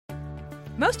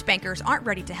Most bankers aren't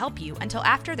ready to help you until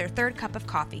after their third cup of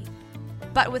coffee.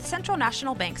 But with Central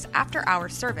National Bank's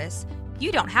after-hours service,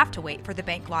 you don't have to wait for the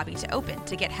bank lobby to open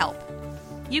to get help.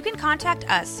 You can contact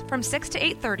us from 6 to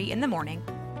 8:30 in the morning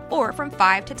or from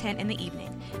 5 to 10 in the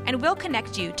evening, and we'll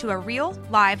connect you to a real,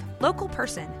 live, local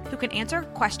person who can answer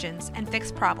questions and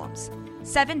fix problems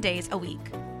 7 days a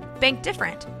week. Bank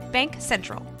different. Bank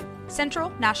Central. Central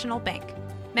National Bank.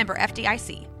 Member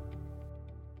FDIC.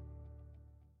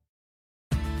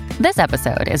 This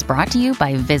episode is brought to you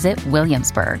by Visit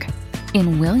Williamsburg.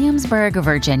 In Williamsburg,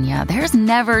 Virginia, there's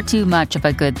never too much of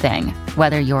a good thing.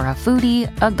 Whether you're a foodie,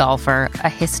 a golfer, a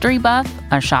history buff,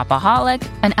 a shopaholic,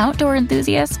 an outdoor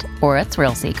enthusiast, or a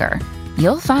thrill seeker,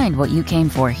 you'll find what you came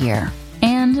for here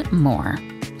and more.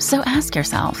 So ask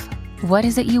yourself, what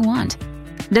is it you want?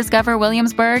 Discover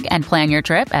Williamsburg and plan your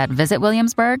trip at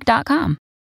visitwilliamsburg.com.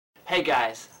 Hey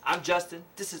guys, I'm Justin.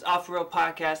 This is Off the Road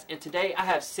Podcast, and today I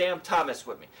have Sam Thomas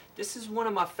with me. This is one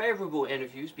of my favorable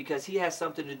interviews because he has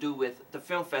something to do with the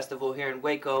film festival here in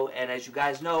Waco, and as you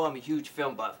guys know, I'm a huge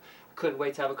film buff. Couldn't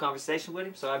wait to have a conversation with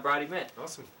him, so I brought him in.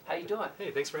 Awesome. How you doing?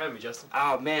 Hey, thanks for having me, Justin.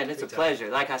 Oh man, it's a pleasure.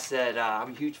 Like I said,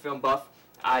 I'm a huge film buff.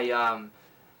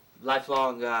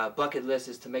 Lifelong bucket list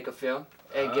is to make a film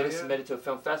and get it submitted to a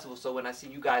film festival. So when I see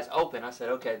you guys open, I said,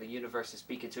 okay, the universe is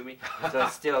speaking to me. So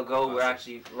it's still a goal. Awesome. We're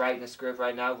actually writing a script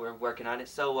right now. We're working on it.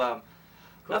 So cool.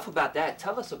 Enough about that.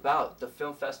 Tell us about the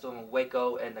film festival in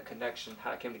Waco and the connection,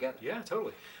 how it came together. Yeah,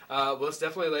 totally. Well, it's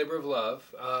definitely a labor of love.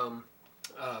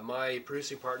 My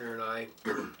producing partner and I,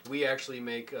 we actually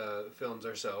make films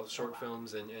ourselves, short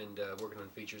films and working on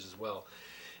features as well.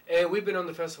 And we've been on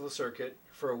the festival circuit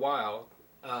for a while.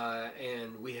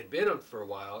 And we had been on for a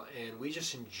while, and we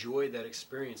just enjoyed that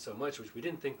experience so much, which we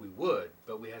didn't think we would,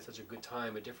 but we had such a good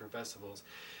time at different festivals.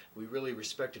 We really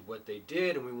respected what they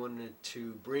did, and we wanted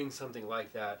to bring something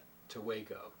like that to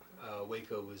Waco.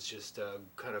 Waco was just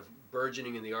kind of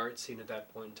burgeoning in the art scene at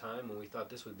that point in time, and we thought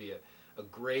this would be a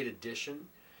great addition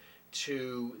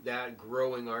to that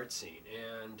growing art scene.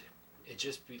 And it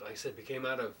just, like I said, came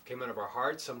out of our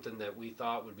hearts, something that we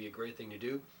thought would be a great thing to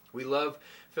do. We love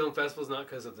film festivals not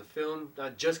because of the film,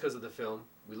 not just because of the film.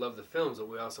 We love the films, but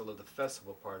we also love the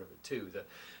festival part of it too.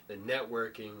 The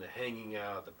networking, the hanging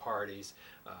out, the parties.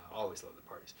 Always love the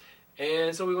parties.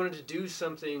 And so we wanted to do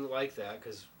something like that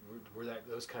because we're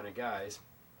those kind of guys.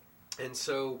 And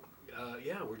so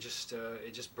we're just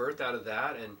it just birthed out of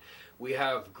that. And we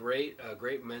have a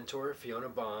great mentor, Fiona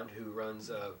Bond, who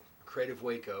runs Creative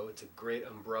Waco. It's a great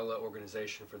umbrella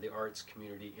organization for the arts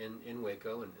community in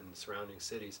Waco and the surrounding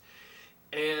cities.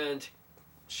 And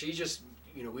she just,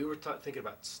 we were thinking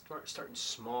about starting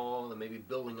small and maybe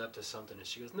building up to something. And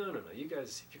she goes, no, you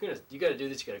guys, if you got to do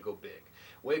this, you got to go big.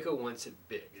 Waco wants it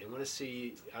big. They want to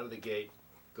see out of the gate,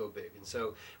 go big. And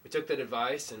so we took that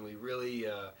advice and we really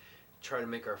tried to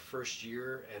make our first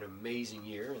year an amazing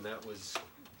year. And that was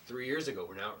 3 years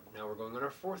ago. Now we're going on our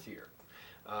fourth year.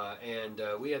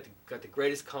 We got the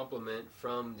greatest compliment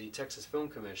from the Texas Film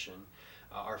Commission.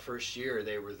 Our first year,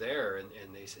 they were there,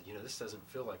 and they said, this doesn't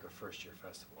feel like a first-year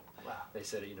festival. Wow. They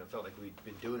said, it felt like we'd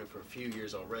been doing it for a few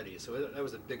years already. So that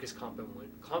was the biggest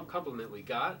compliment we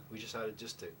got. We decided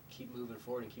just to keep moving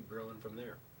forward and keep growing from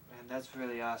there. Man, that's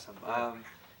really awesome.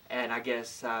 And I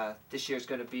guess this year's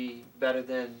going to be better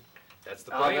than that's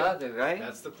the plan. Other, right?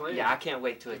 That's the plan. Yeah, I can't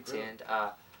wait to attend.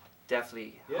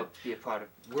 Definitely hope to be a part of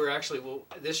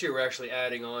it. This year we're actually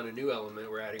adding on a new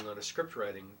element. We're adding on a script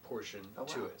writing portion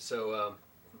to it. So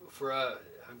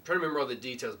I'm trying to remember all the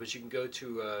details, but you can go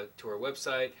to our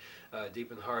website,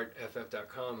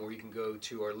 deepintheheartff.com, or you can go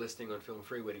to our listing on Film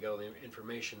Freeway to get all the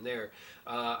information there.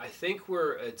 I think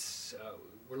we're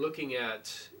looking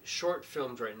at short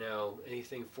films right now,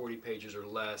 anything 40 pages or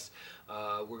less.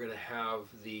 We're going to have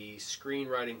the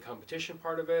screenwriting competition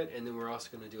part of it, and then we're also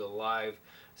going to do a live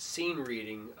scene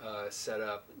reading set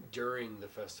up during the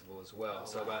festival as well.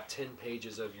 So about 10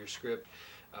 pages of your script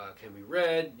can be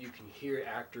read. You can hear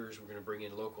actors. We're going to bring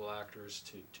in local actors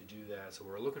to do that. So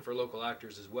we're looking for local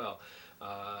actors as well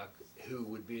who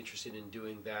would be interested in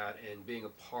doing that and being a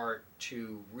part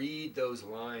to read those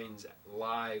lines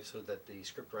live so that the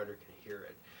scriptwriter can hear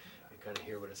it and kind of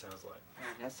hear what it sounds like.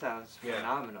 Man, that sounds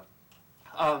phenomenal.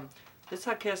 Let's,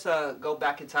 I guess, go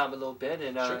back in time a little bit.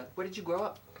 And Sure. Where did you grow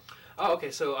up? Oh,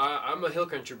 okay. So I'm a hill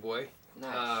country boy.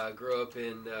 Nice. Grew up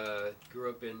in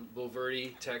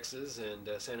Bulverde, Texas, and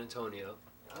San Antonio.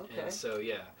 Okay. And so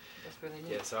that's really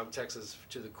neat. Yeah. So I'm Texas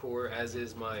to the core, as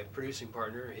is my producing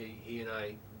partner. He and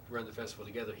I run the festival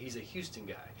together. He's a Houston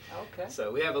guy. Okay.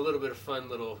 So we have a little bit of fun,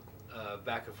 little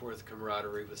back and forth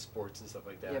camaraderie with sports and stuff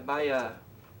like that. Yeah,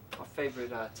 my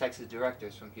favorite Texas director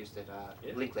is from Houston,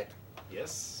 Linklater.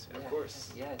 Yes, of Yeah,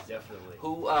 course. yes. Definitely.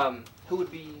 Who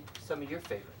would be some of your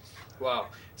favorites? Wow.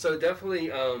 So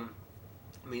definitely, I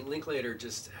mean, Linklater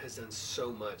just has done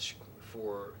so much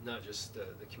for not just the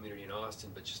community in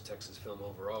Austin, but just Texas film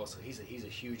overall. So he's a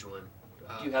huge one.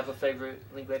 Do you have a favorite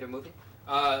Linklater movie?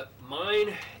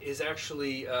 Mine is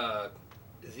actually I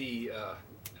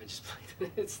just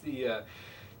played it.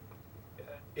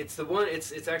 It's the one.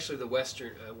 It's actually the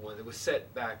Western one that was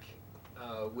set back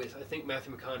with, I think,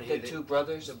 Matthew McConaughey. The two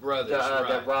brothers. The brothers, that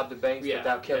right. robbed the banks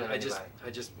without killing anybody. I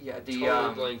just Yeah,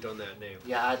 totally blanked on that name.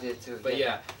 Yeah, I did too. But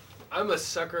yeah, I'm a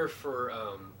sucker for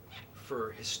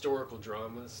historical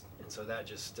dramas, and so that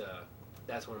just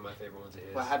that's one of my favorite ones of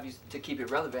his. Well, to keep it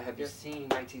relevant, have you seen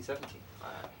 1917?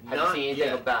 Have Not you seen anything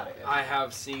yet. about it? I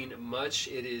have seen much.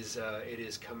 It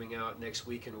is coming out next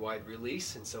week in wide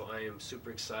release, and so I am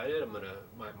super excited.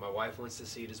 My wife wants to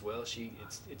see it as well.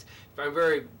 I'm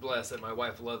very blessed that my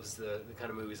wife loves the kind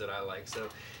of movies that I like.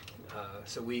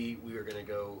 So we are going to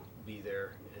go be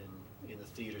there in the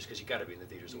theaters, because you got to be in the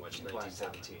theaters to watch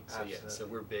 1917. So yeah, so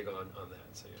we're big on that.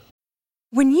 So yeah.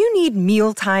 When you need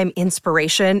mealtime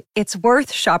inspiration, it's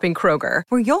worth shopping Kroger,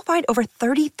 where you'll find over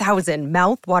 30,000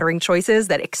 mouth-watering choices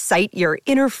that excite your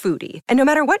inner foodie. And no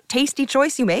matter what tasty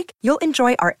choice you make, you'll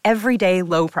enjoy our everyday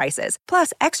low prices,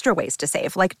 plus extra ways to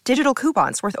save, like digital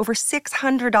coupons worth over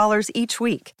 $600 each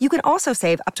week. You can also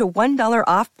save up to $1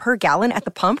 off per gallon at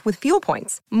the pump with fuel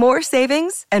points. More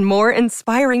savings and more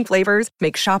inspiring flavors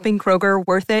make shopping Kroger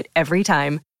worth it every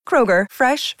time. Kroger,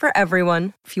 fresh for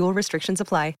everyone. Fuel restrictions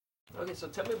apply. Okay, so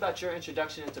tell me about your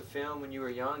introduction into film when you were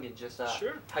young, and just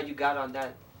Sure. how you got on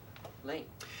that lane.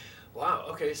 Wow.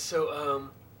 Okay. So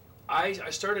I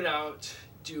started out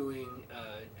doing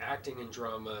acting and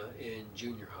drama in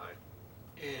junior high,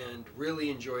 and really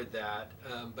enjoyed that.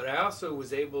 But I also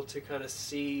was able to kind of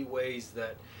see ways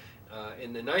that,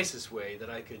 in the nicest way, that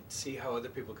I could see how other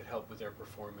people could help with their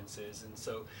performances. And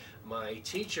so my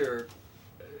teacher,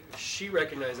 she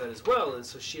recognized that as well, and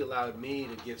so she allowed me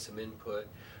to give some input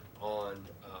on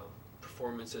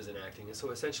performances and acting. And so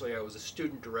essentially I was a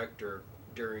student director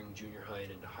during junior high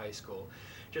and into high school.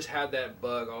 Just had that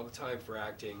bug all the time for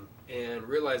acting, and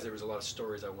realized there was a lot of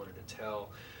stories I wanted to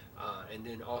tell, and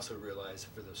then also realized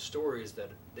for those stories that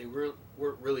they weren't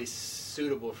really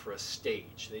suitable for a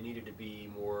stage. They needed to be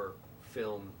more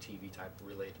film, TV type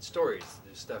related stories.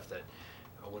 There's stuff that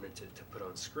I wanted to put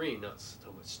on screen, not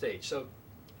so much stage. So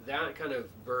that kind of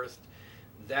birthed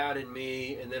that in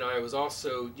me. And then I was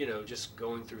also, just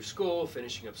going through school,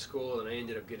 finishing up school, and I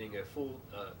ended up getting a full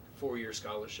 4-year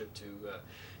scholarship to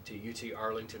UT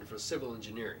Arlington for civil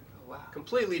engineering. Oh, wow.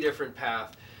 Completely different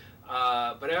path,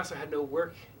 but I also had no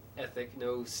work ethic,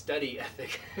 no study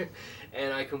ethic,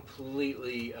 and I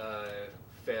completely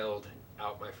failed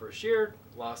out my first year,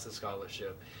 lost the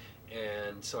scholarship.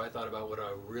 And so I thought about what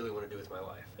I really want to do with my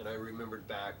life. And I remembered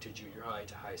back to junior high,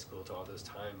 to high school, to all those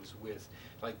times with,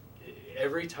 like,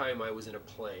 every time I was in a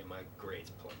play, my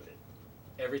grades plummeted.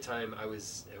 Every time I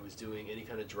was doing any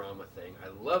kind of drama thing,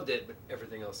 I loved it, but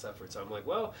everything else suffered. So I'm like,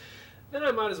 well, then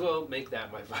I might as well make that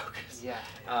my focus. Yeah.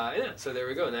 Yeah, so there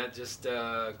we go. And that just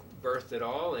birthed it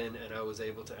all. And I was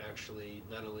able to actually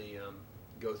not only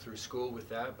go through school with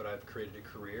that, but I've created a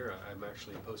career. I'm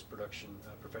actually a post-production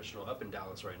professional up in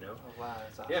Dallas right now. Oh, wow,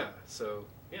 that's awesome. Yeah, so,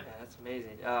 yeah. Yeah, that's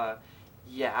amazing.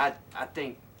 Yeah, I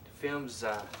think films,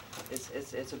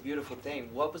 it's a beautiful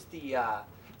thing. What was the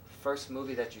first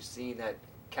movie that you seen that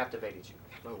captivated you?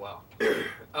 Oh,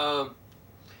 wow.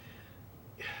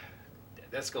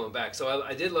 That's going back. So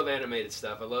I did love animated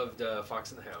stuff. I loved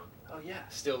Fox and the Hound. Oh, yeah.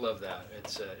 Still love that.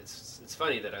 It's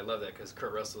funny that I love that, because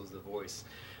Kurt Russell is the voice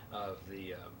of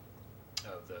the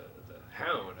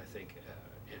Hound, I think,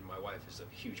 and my wife is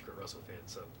a huge Kurt Russell fan,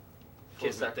 so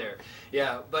kiss right there.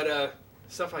 Yeah, but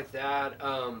stuff like that.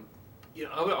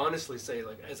 I would honestly say,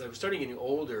 like, as I was starting getting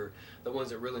older, the ones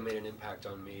that really made an impact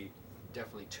on me,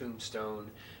 definitely Tombstone.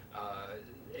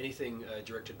 Anything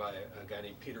directed by a guy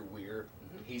named Peter Weir.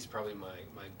 Mm-hmm. He's probably my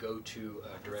go-to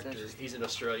director. He's an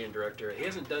Australian director. He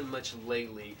hasn't done much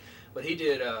lately, but he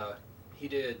did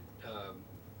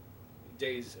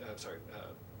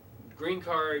Green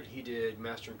Card. He did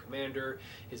Master and Commander.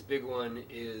 His big one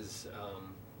is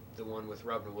the one with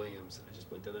Robin Williams. I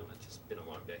just went to them. It's just been a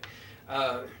long day.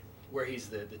 Where he's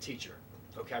the teacher.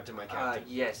 Oh, Captain, My Captain.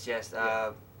 Yes.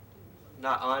 Yeah.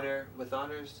 Not Honor with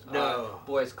Honors? No.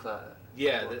 Boys Club.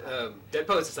 Yeah, Dead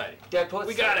Poets Society. Dead Poets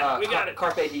We got it. We got it.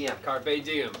 Carpe Diem. Carpe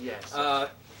Diem. Yes.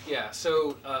 Yeah.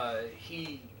 So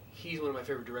he's one of my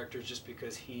favorite directors, just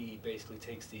because he basically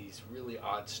takes these really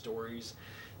odd stories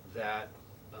that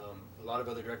a lot of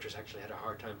other directors actually had a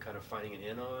hard time kind of finding an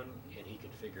in on, and he can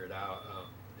figure it out.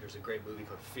 there's a great movie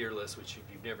called Fearless, which if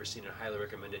you've never seen it, I highly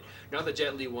recommend it. Not the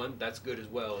Jet Li one, that's good as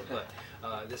well, but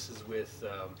this is with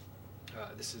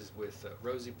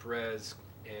Rosie Perez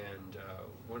and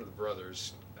one of the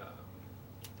brothers.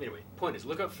 Anyway, point is,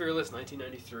 look up Fearless,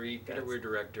 1993, Peter Weir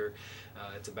director.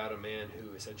 It's about a man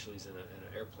who essentially is in an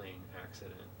airplane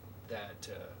accident that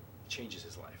changes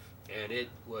his life. And it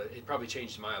probably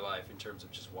changed my life in terms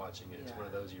of just watching it. It's one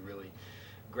of those you really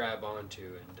grab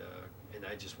onto, and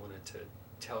I just wanted to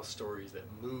tell stories that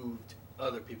moved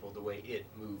other people the way it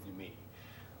moved me.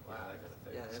 Wow, that kind of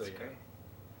thing. Yeah, that's great.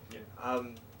 Yeah.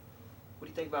 What do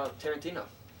you think about Tarantino?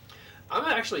 I'm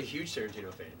actually a huge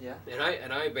Tarantino fan. Yeah.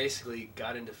 And I basically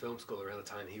got into film school around the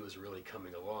time he was really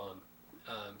coming along.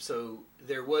 So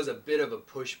there was a bit of a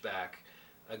pushback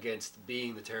against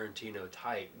being the Tarantino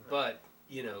type, but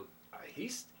you know, he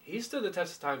stood the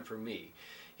test of time for me.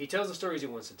 He tells the stories he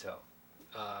wants to tell.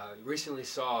 Recently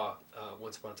saw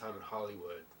Once Upon a Time in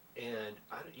Hollywood, and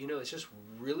it's just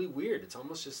really weird. It's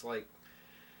almost just like,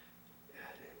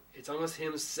 it's almost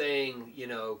him saying,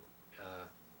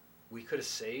 we could have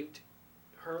saved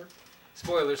her.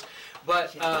 Spoilers,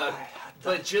 but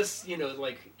just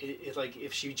like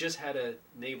if she just had a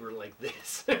neighbor like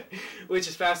this, which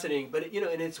is fascinating. But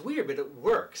and it's weird, but it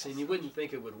works, and you wouldn't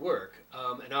think it would work.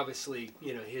 And obviously,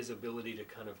 his ability to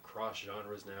kind of cross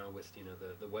genres now with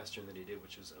the Western that he did,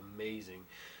 which was amazing.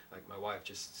 Like my wife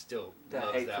just still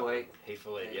loves that.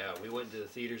 Hateful Eight. Yeah, we went to the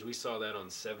theaters. We saw that on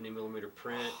 70mm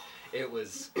print. It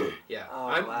was, yeah.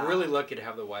 I'm really lucky to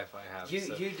have the wife I have.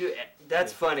 You do.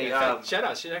 That's funny. Shout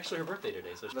out. She's actually her birthday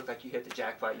today. So looked like you hit the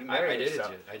jackpot. You married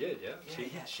yourself. I did. Yeah.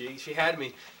 She had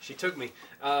me. She took me.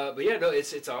 But yeah, no,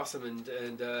 it's awesome,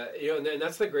 and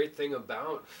that's the great thing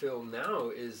about film now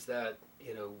is that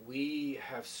we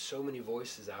have so many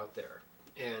voices out there.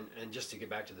 And just to get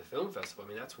back to the film festival, I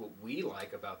mean, that's what we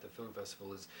like about the film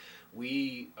festival is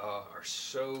we are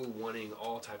so wanting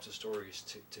all types of stories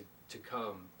to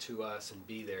come to us and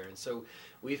be there. And so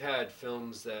we've had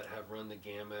films that have run the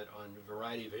gamut on a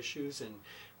variety of issues, and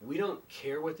we don't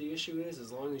care what the issue is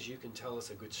as long as you can tell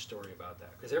us a good story about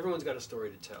that, because everyone's got a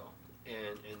story to tell.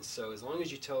 And so as long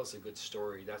as you tell us a good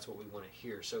story, that's what we want to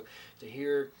hear. So to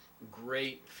hear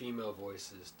great female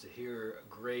voices, to hear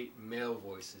great male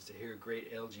voices, to hear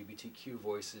great LGBTQ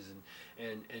voices,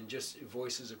 and just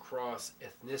voices across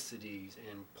ethnicities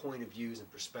and point of views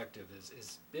and perspective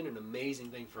has been an amazing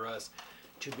thing for us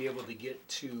to be able to get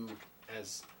to,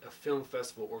 as a film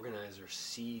festival organizer,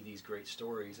 see these great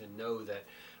stories and know that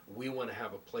we want to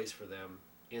have a place for them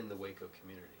in the Waco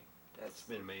community. That's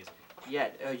been amazing. Yeah,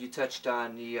 you touched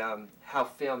on the how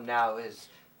film now is.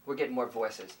 We're getting more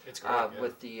voices. It's great,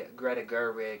 with the Greta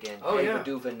Gerwig and Ava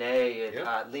DuVernay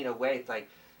and Lena Waithe. Like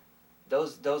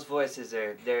those voices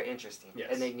they're interesting,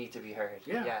 and they need to be heard.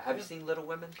 Yeah. Have you seen Little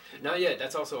Women? Not yet.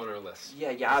 That's also on our list.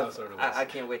 Yeah. I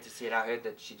can't wait to see it. I heard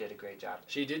that she did a great job.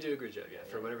 She did do a great job. Yeah,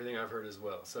 from everything I've heard as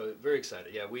well. So very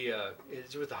excited. Yeah, we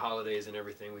it's with the holidays and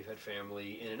everything. We've had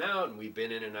family in and out, and we've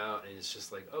been in and out, and it's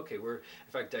just like okay. In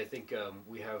fact, I think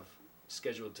we have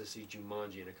scheduled to see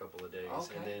Jumanji in a couple of days,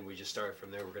 and then we just start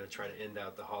from there. We're going to try to end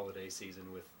out the holiday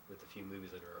season with a few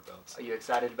movies under our belts. Are you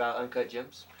excited about Uncut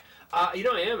Gems? I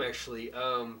am actually.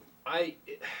 Adam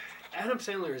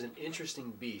Sandler is an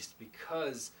interesting beast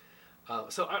because.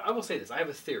 So I will say this. I have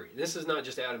a theory. This is not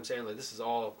just Adam Sandler. This is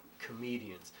all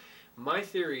comedians. My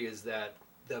theory is that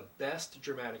the best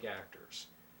dramatic actors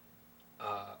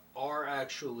are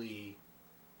actually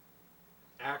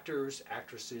actors,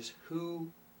 actresses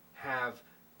who have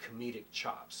comedic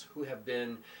chops, who have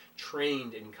been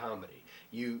trained in comedy.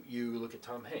 You look at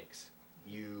Tom Hanks.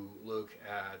 You look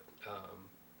at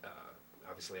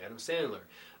obviously Adam Sandler.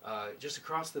 Just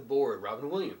across the board, Robin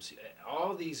Williams.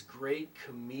 All these great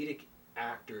comedic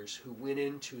actors who went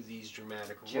into these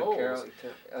dramatic roles.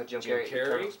 Jim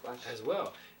Carrey as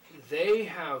well. They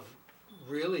have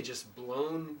really just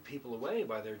blown people away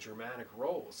by their dramatic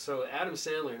roles. So Adam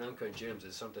Sandler in Uncut Gems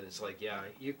is something that's like,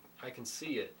 I can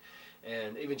see it,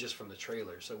 and even just from the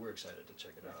trailer. So we're excited to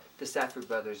check it out. The Safdie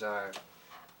brothers they're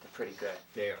pretty good.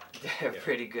 They are. They're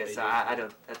pretty good. So I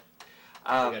don't. They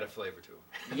got a flavor to them.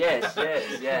 Yes.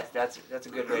 That's a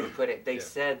good way to put it. They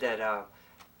said that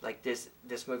like this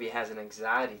movie has an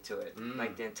anxiety to it,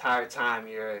 like the entire time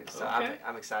you're. So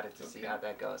I'm excited to see how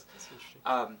that goes. That's interesting.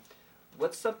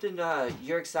 What's something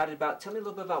you're excited about? Tell me a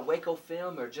little bit about Waco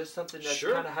Film, or just something that's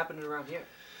kind of happening around here.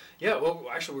 Yeah, well,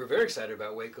 actually, we're very excited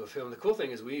about Waco Film. The cool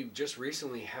thing is we just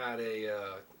recently had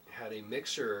a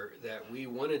mixer that we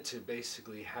wanted to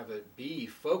basically have it be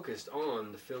focused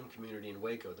on the film community in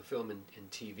Waco, the film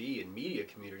and TV and media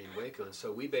community in Waco. And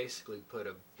so we basically put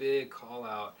a big call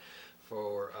out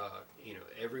for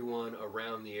everyone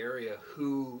around the area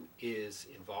who is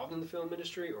involved in the film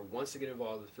industry or wants to get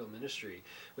involved in the film industry.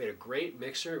 We had a great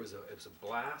mixer. It was a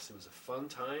blast. It was a fun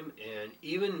time. And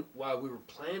even while we were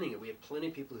planning it, we had plenty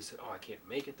of people who said, "Oh, I can't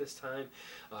make it this time.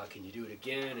 Can you do it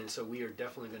again?" And so we are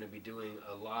definitely going to be doing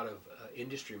a lot of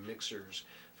industry mixers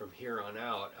from here on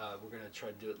out. We're going to try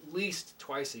to do at least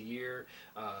twice a year,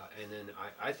 and then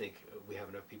I think we have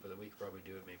enough people that we could probably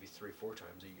do it maybe 3-4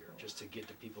 times a year, just to get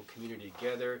the people community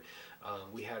together.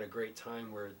 We had a great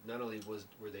time where not only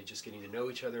were they just getting to know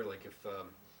each other, like if a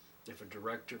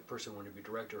person wanted to be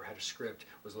director or had a script,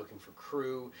 was looking for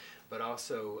crew, but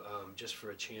also just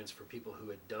for a chance for people who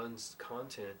had done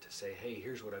content to say, "Hey,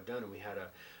 here's what I've done," and we had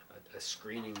a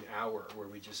screening hour where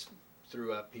we just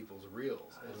threw up people's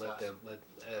reels and let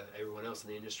everyone else in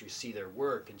the industry see their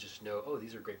work and just know, oh,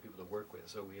 these are great people to work with.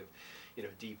 So we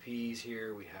have DPs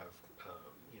here, we have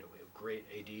we have great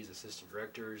ADs, assistant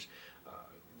directors,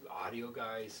 audio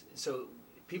guys. So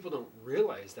people don't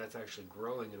realize that's actually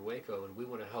growing in Waco, and we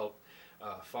want to help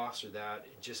foster that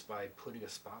just by putting a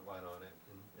spotlight on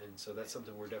it. And so that's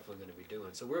something we're definitely going to be doing.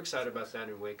 So we're excited about that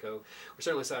in Waco. We're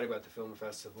certainly excited about the film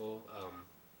festival.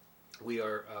 We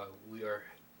are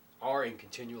and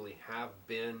continually have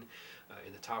been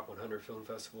in the top 100 film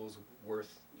festivals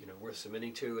worth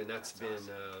submitting to, and that's been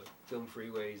awesome. Film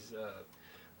Freeways.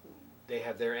 They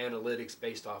have their analytics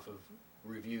based off of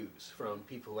reviews from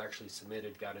people who actually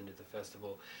got into the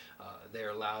festival. They're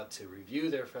allowed to review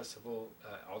their festival,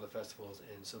 all the festivals,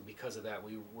 and so because of that,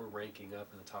 we're ranking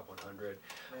up in the top 100.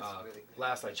 Really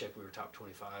last I checked, we were top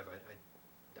 25.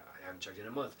 I haven't checked in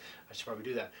a month. I should probably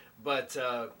do that. But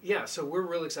so we're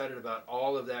really excited about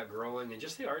all of that growing and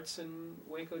just the arts in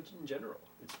Waco in general.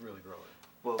 It's really growing.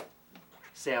 Well,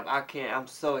 Sam, I'm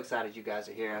so excited you guys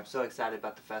are here. I'm so excited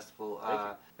about the festival.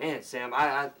 Man, Sam,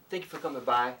 I thank you for coming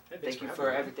by. Hey, thank you for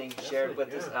everything you shared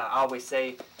with us. I always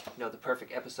say, the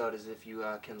perfect episode is if you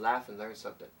can laugh and learn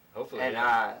something. Hopefully. And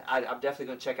I'm definitely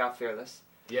going to check out Fearless.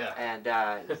 Yeah. And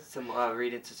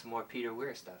read into some more Peter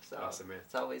Weir stuff. So awesome, man.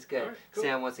 It's always good. Right, cool.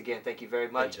 Sam, once again, thank you very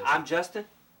much. Hey, Justin. I'm Justin.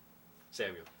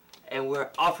 Samuel. And we're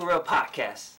All For Real Podcast.